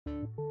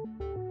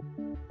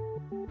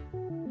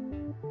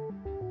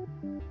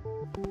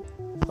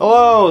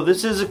Hello,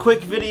 this is a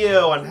quick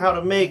video on how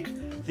to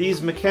make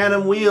these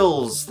mecanum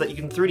wheels that you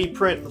can 3D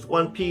print with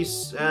one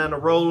piece and a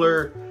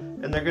roller,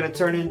 and they're gonna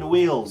turn into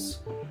wheels.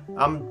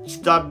 I'm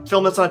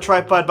filming this on a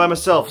tripod by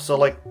myself, so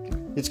like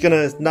it's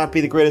gonna not be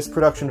the greatest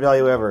production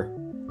value ever.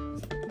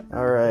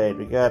 Alright,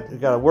 we got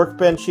a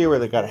workbench here where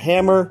they got a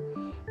hammer,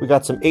 we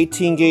got some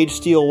 18 gauge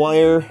steel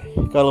wire,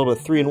 we got a little bit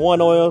of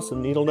 3-in-1 oil,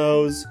 some needle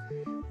nose,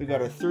 we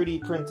got our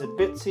 3D printed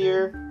bits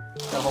here,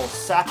 got a whole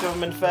sack of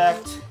them in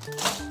fact.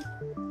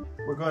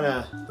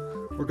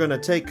 We're gonna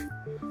take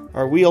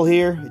our wheel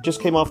here. It just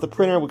came off the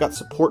printer. We got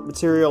support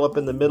material up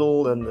in the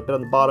middle and a bit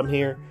on the bottom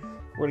here.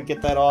 We're gonna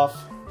get that off.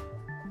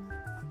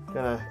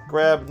 Gonna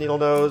grab needle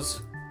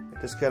nose.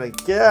 Just gonna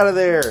get out of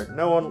there.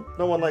 No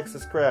one likes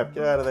this crap.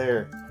 Get out of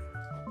there.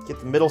 Get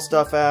the middle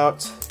stuff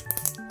out.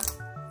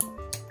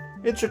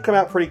 It should come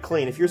out pretty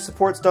clean. If your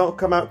supports don't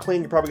come out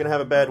clean, you're probably gonna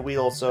have a bad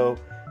wheel. So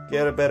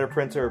get a better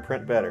printer or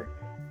print better.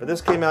 But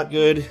this came out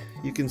good.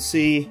 You can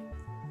see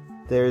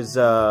there's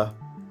a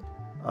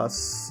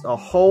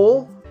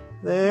hole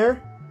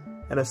there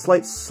and a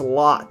slight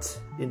slot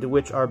into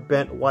which our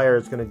bent wire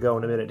is going to go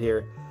in a minute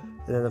here,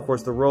 and then of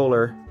course the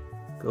roller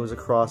goes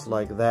across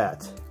like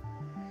that.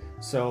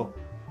 So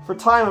for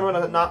time I'm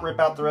going to not rip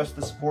out the rest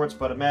of the supports,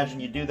 but imagine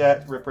you do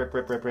that. Rip.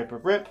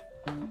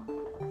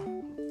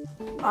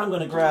 I'm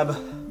going to grab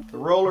the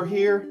roller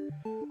here.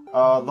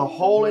 The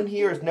hole in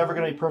here is never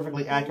going to be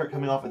perfectly accurate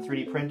coming off a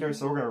 3D printer,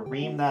 so we're going to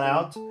ream that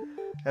out.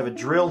 I have a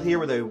drill here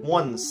with a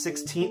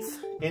 1/16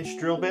 inch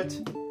drill bit.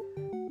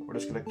 We're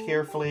just going to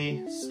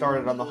carefully start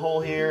it on the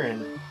hole here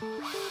and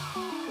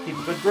keep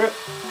a good grip.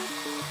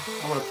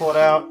 I'm going to pull it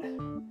out.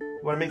 You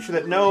want to make sure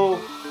that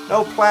no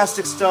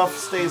plastic stuff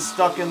stays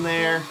stuck in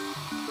there.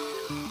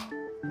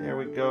 There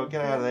we go.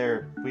 Get out of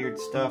there, weird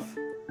stuff.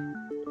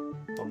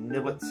 Little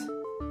niblets.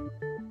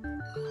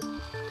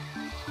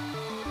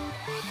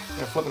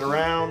 Gonna flip it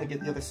around and get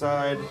the other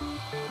side.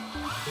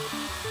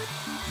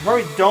 You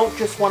probably don't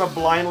just want to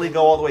blindly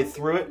go all the way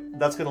through it.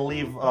 That's going to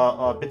leave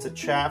bits of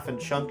chaff and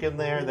chunk in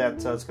there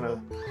that's going to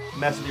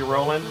mess with your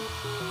rolling.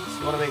 So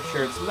you want to make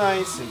sure it's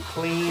nice and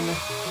clean.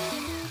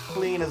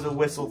 Clean as a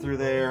whistle through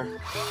there.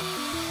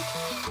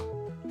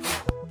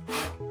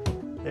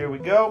 There we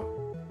go.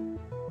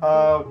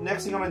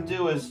 Next thing I'm going to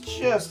do is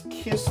just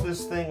kiss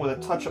this thing with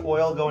a touch of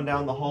oil going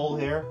down the hole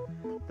here.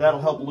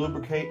 That'll help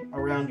lubricate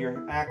around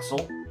your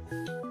axle.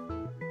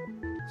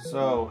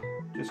 So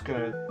just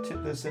gonna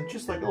tip this in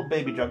just like a little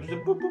baby jump. Just a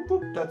boop, boop,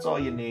 boop. That's all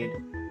you need.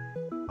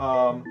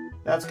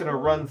 That's gonna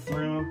run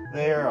through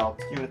there. I'll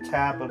give it a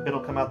tap. A bit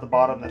will come out the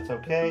bottom. That's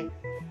okay.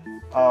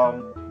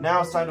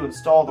 Now it's time to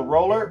install the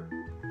roller.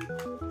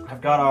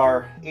 I've got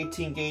our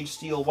 18 gauge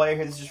steel wire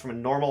here. This is from a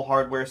normal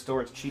hardware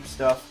store. It's cheap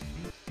stuff.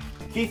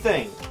 Key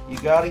thing, you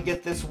gotta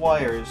get this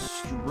wire as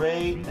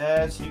straight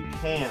as you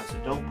can. So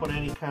don't put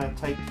any kind of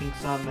tight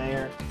kinks on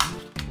there.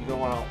 You don't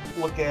want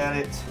to look at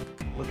it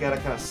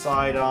kind of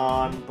side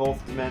on,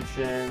 both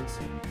dimensions,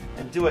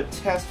 and do a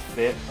test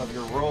fit of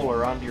your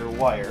roller onto your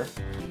wire.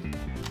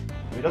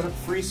 If it doesn't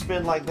free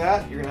spin like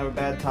that, you're going to have a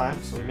bad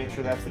time, so we make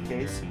sure that's the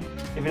case.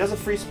 If it doesn't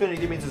free spin, it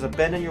either means there's a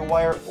bend in your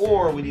wire,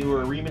 or when you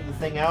were reaming the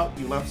thing out,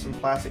 you left some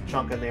plastic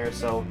chunk in there,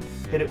 so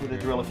hit it with a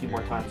drill a few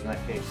more times in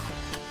that case.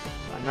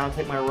 I now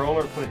take my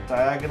roller, put it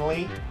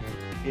diagonally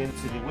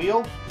into the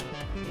wheel,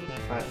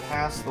 I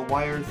pass the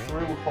wire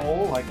through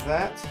hole like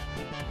that.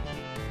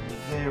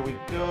 There we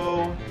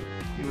go.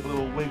 Give it a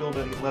little wiggle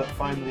to let it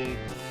find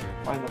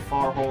the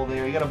far hole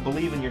there. You gotta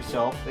believe in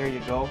yourself. There you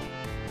go.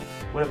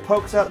 When it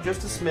pokes out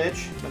just a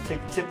smidge, I'm gonna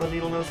take the tip of the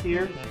needle nose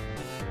here,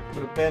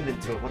 put a bend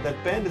into it. What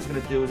that bend is gonna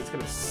do is it's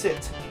gonna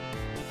sit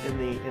in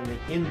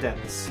the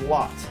indent, the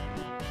slot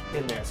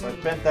in there. So I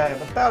bent that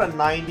at about a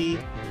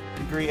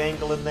 90-degree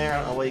angle in there. I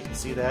don't know why you can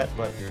see that,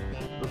 but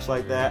it looks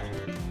like that.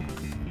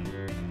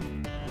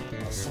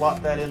 I'll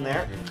slot that in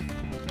there.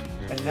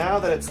 And now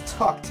that it's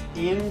tucked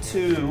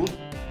into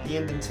the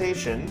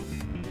indentation,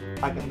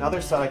 on the other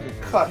side I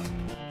can cut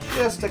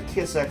just a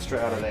kiss extra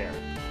out of there.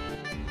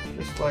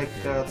 Just like,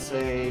 let's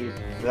say,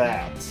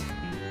 that.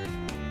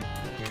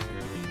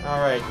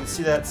 Alright, you can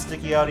see that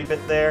sticky outy bit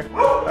there?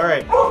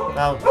 Alright,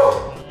 now,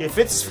 if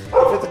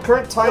the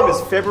current time is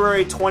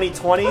February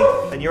 2020,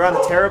 and you're on the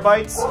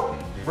terabytes,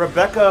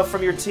 Rebecca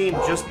from your team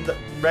just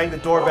rang the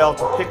doorbell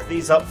to pick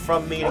these up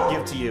from me to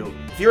give to you.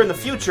 If you're in the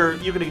future,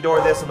 you can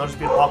ignore this and there'll just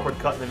be an awkward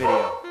cut in the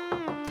video.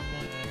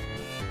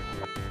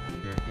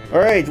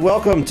 Alright,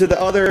 welcome to the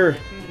other,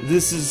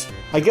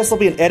 I guess there'll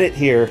be an edit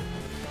here.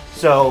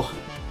 So,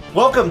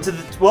 welcome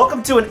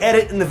to an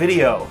edit in the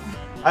video.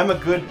 I'm a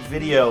good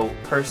video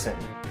person.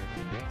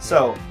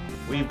 So,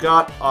 we've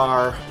got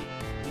our,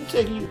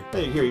 here,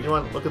 you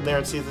want to look in there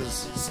and see if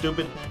this is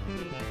stupid?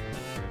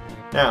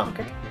 Now,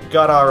 okay. We've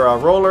got our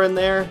roller in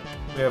there,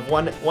 we have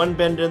one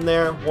bend in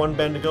there, one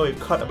bend to go. We've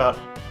cut about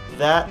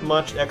that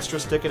much extra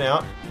sticking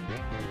out.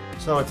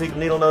 So I'm going to take the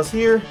needle nose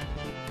here,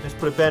 just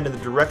put a bend in the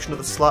direction of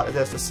the slot it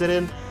has to sit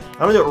in. I'm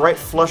going to do it right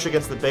flush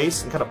against the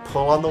base and kind of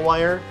pull on the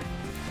wire.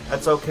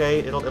 That's okay,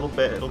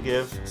 it'll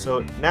give. So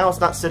now it's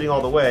not sitting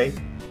all the way.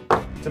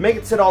 To make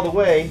it sit all the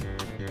way,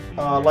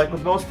 like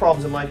with most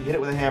problems in life, you hit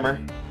it with a hammer.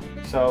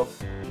 So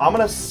I'm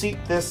gonna seat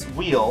this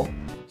wheel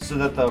so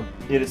that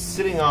it is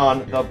sitting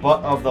on the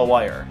butt of the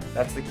wire.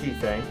 That's the key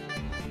thing.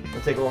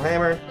 We'll take a little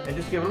hammer and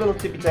just give it a little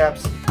tippy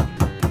taps.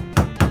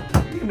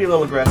 You can be a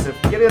little aggressive.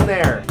 Get in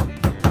there.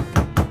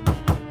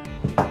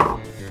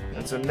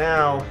 And so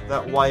now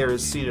that wire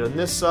is seated on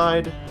this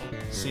side,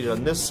 seated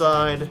on this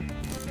side.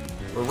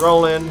 We're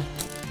rolling.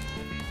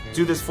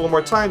 Do this 4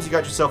 more times, you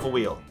got yourself a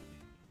wheel.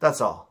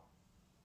 That's all.